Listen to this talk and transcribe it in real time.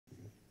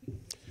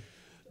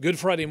Good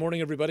Friday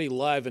morning, everybody.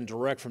 Live and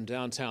direct from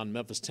downtown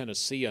Memphis,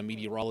 Tennessee. I'm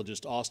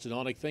meteorologist Austen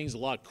Onek. Things a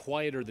lot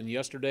quieter than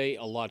yesterday,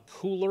 a lot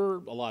cooler,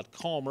 a lot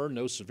calmer.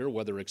 No severe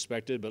weather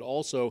expected, but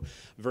also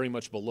very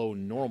much below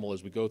normal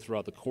as we go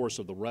throughout the course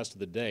of the rest of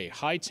the day.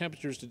 High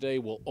temperatures today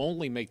will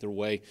only make their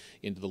way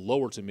into the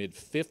lower to mid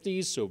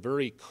 50s, so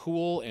very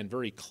cool and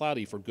very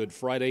cloudy for Good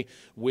Friday.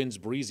 Winds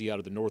breezy out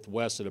of the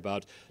northwest at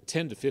about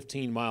 10 to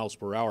 15 miles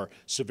per hour.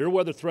 Severe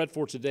weather threat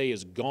for today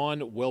is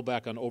gone, well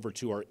back on over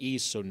to our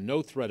east, so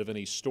no threat of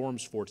any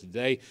storms for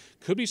today.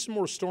 Could be some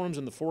more storms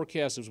in the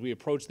forecast as we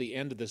approach the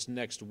end of this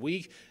next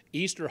week.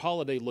 Easter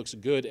holiday looks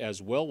good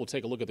as well. We'll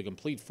take a look at the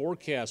complete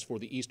forecast for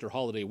the Easter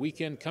holiday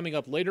weekend coming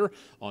up later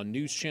on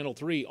News Channel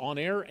 3 on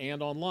air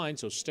and online,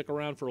 so stick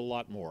around for a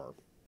lot more.